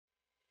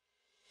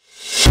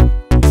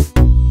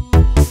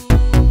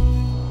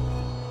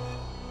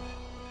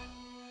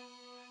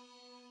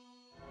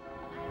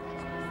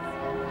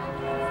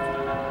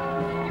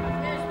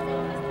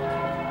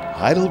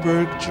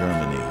Heidelberg,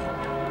 Germany.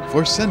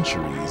 For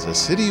centuries, a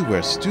city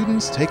where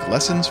students take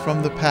lessons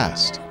from the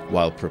past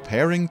while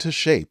preparing to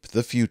shape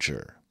the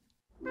future.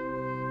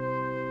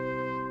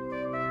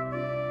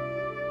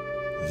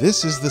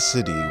 This is the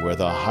city where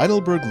the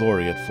Heidelberg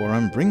Laureate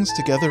Forum brings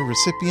together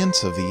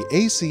recipients of the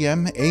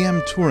ACM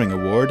Turing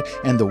Award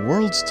and the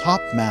world's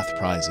top math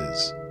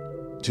prizes,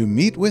 to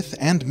meet with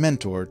and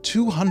mentor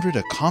 200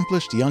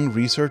 accomplished young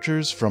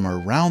researchers from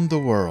around the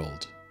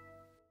world.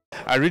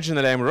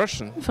 Originally, I'm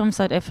Russian. From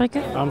South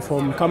Africa. I'm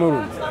from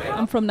Cameroon.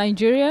 I'm from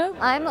Nigeria.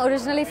 I'm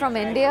originally from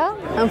India.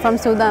 I'm from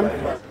Sudan.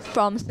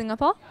 From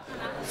Singapore.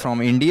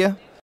 From India.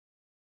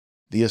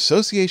 The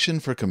Association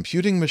for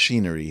Computing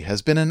Machinery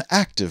has been an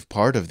active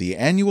part of the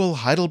annual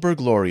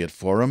Heidelberg Laureate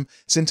Forum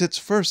since its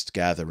first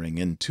gathering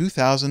in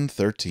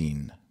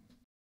 2013.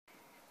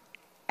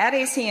 At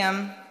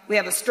ACM, we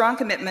have a strong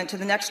commitment to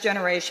the next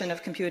generation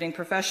of computing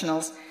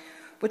professionals,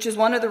 which is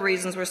one of the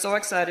reasons we're so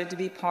excited to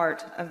be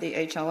part of the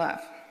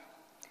HLF.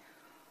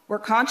 We're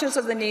conscious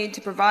of the need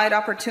to provide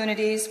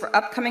opportunities for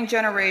upcoming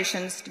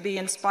generations to be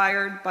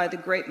inspired by the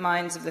great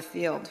minds of the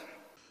field.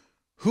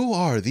 Who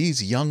are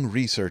these young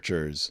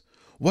researchers?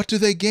 What do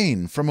they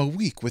gain from a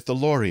week with the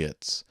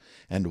laureates?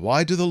 And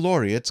why do the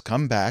laureates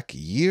come back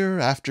year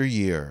after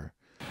year?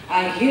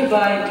 I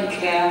hereby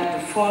declare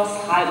the fourth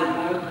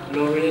Heidelberg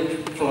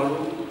Laureate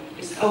Forum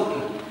is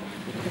open.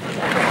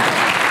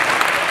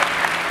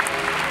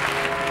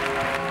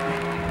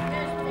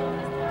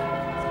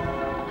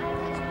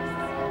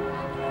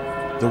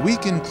 The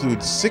week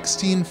includes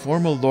 16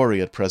 formal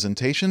laureate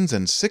presentations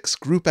and 6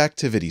 group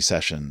activity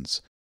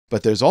sessions.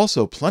 But there's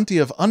also plenty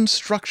of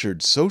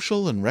unstructured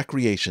social and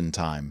recreation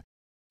time,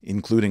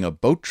 including a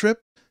boat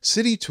trip,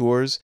 city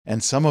tours,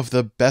 and some of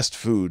the best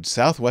food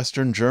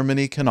southwestern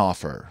Germany can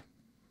offer.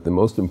 The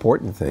most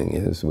important thing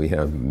is we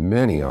have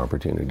many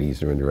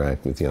opportunities to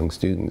interact with young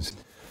students.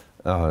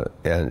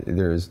 And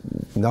there's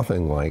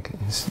nothing like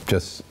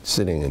just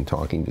sitting and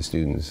talking to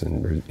students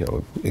and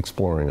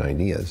exploring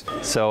ideas.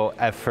 So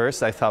at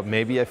first I thought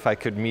maybe if I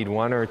could meet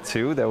one or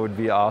two that would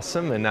be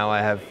awesome, and now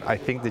I have, I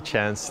think, the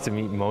chance to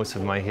meet most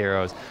of my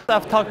heroes.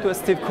 I've talked to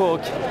Steve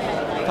Cook,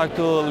 talked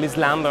to Liz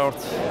Lambert,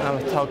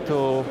 I've talked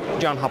to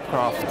John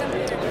Hopcroft.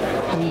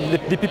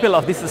 The people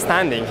of this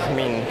standing, I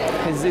mean,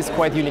 it's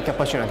quite unique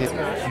opportunity.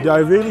 They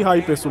are very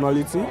high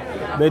personality,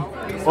 but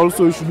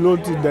also you should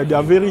note that they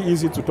are very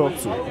easy to talk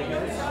to.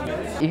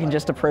 You can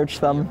just approach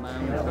them.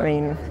 I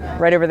mean,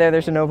 right over there,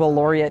 there's a Nobel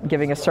laureate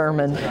giving a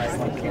sermon.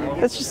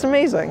 It's just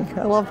amazing.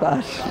 I love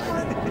that.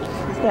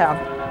 Yeah.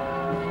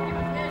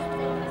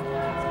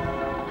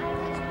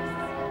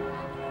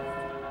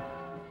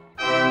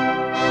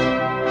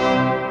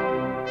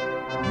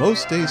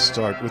 Most days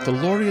start with the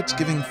laureates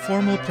giving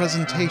formal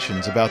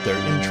presentations about their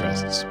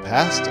interests,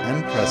 past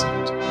and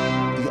present.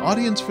 The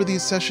audience for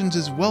these sessions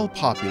is well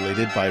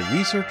populated by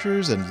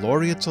researchers and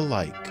laureates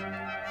alike.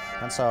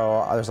 And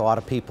so there's a lot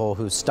of people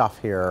whose stuff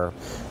here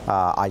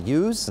I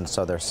use, and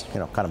so there's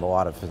kind of a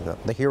lot of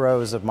the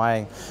heroes of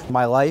my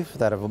life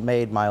that have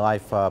made my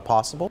life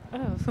possible.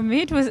 For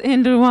me, it was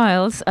Andrew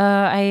Wiles.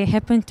 I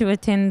happened to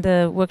attend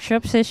the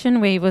workshop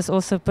session where he was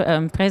also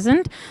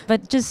present,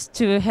 but just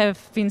to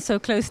have been so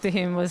close to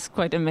him was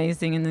quite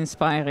amazing and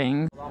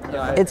inspiring.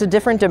 It's a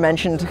different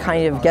dimension to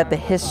kind of get the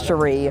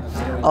history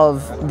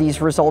of these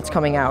results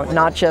coming out,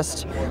 not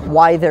just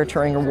why they're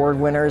Turing Award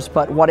winners,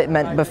 but what it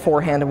meant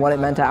beforehand and what it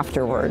meant afterwards.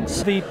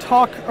 The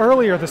talk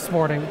earlier this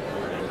morning,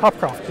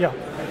 Hopcroft, yeah.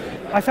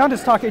 I found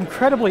his talk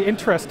incredibly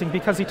interesting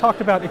because he talked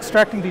about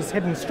extracting these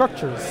hidden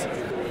structures.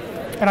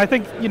 And I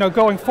think,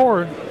 going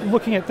forward,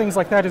 looking at things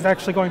like that is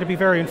actually going to be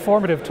very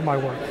informative to my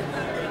work.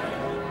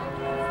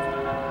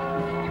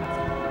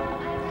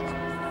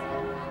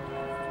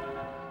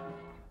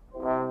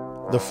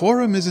 The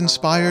forum is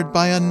inspired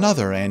by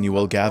another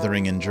annual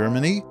gathering in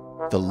Germany,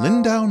 the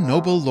Lindau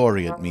Nobel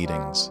Laureate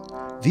Meetings.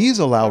 These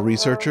allow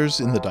researchers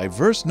in the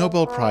diverse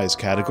Nobel Prize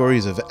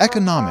categories of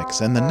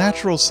economics and the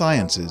natural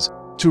sciences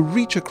to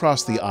reach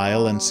across the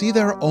aisle and see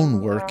their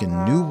own work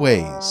in new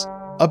ways,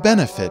 a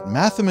benefit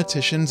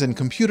mathematicians and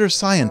computer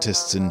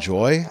scientists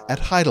enjoy at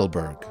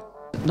Heidelberg.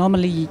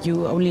 Normally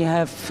you only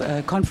have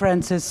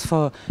conferences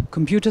for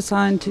computer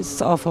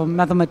scientists or for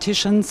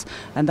mathematicians,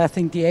 and I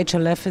think the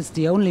HLF is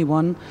the only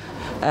one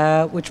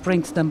which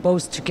brings them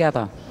both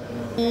together.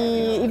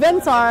 The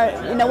events are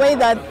in a way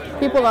that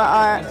people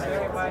are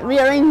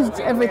rearranged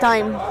every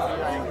time,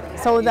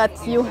 so that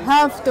you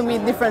have to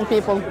meet different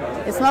people.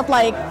 It's not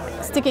like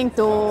sticking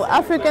to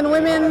African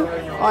women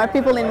or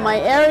people in my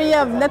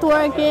area of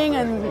networking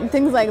and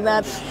things like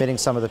that. Meeting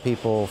some of the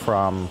people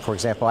from, for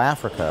example,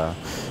 Africa,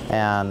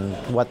 and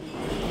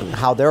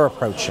how they're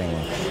approaching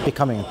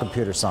becoming a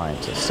computer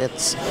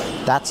scientist.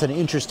 That's an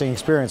interesting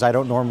experience I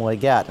don't normally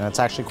get, and it's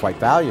actually quite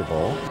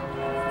valuable.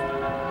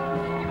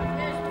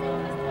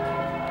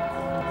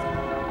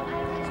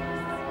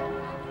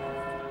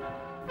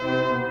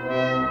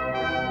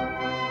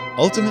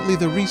 Ultimately,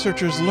 the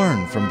researchers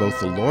learn from both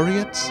the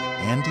laureates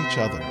and each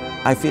other.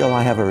 I feel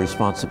I have a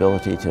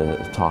responsibility to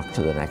talk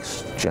to the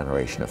next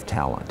generation of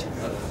talent.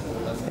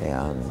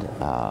 And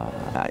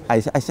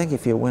I think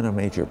if you win a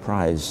major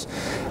prize,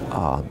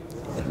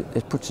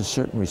 it puts a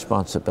certain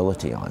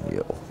responsibility on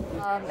you.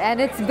 And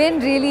it's been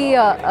really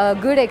a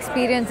good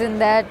experience in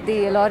that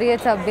the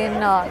laureates have been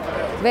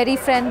very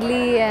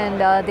friendly,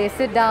 and they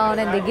sit down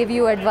and they give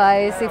you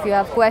advice if you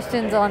have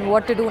questions on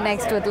what to do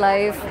next with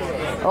life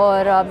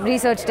or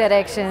research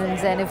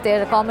directions, and if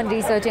there's a common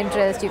research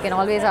interest, you can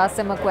always ask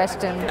them a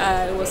question.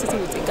 I was sitting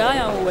with a guy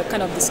and we were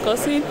kind of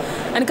discussing,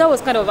 and the guy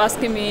was kind of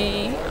asking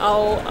me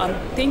how I'm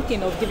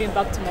thinking of giving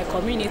back to my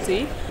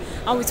community,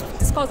 and we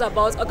discussed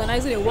about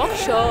organizing a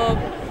workshop.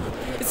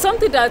 It's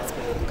something that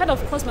kind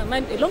of crossed my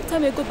mind a long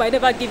time ago, but I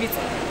never gave it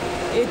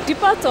a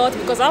deeper thought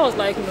because I was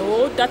like,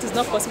 no, that is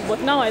not possible.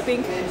 But now I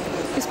think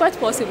it's quite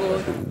possible.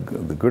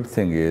 The good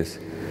thing is,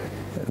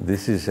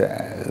 this is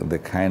the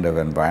kind of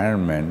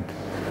environment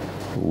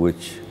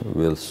which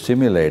will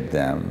stimulate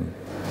them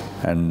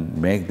and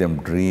make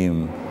them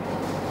dream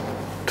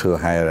to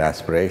higher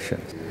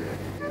aspirations.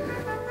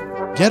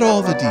 Get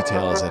all the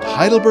details at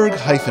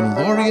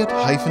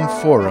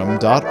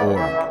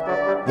Heidelberg-Laureate-Forum.org.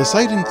 The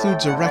site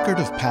includes a record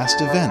of past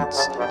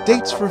events,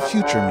 dates for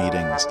future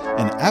meetings,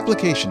 and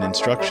application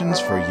instructions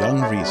for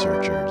young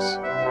researchers.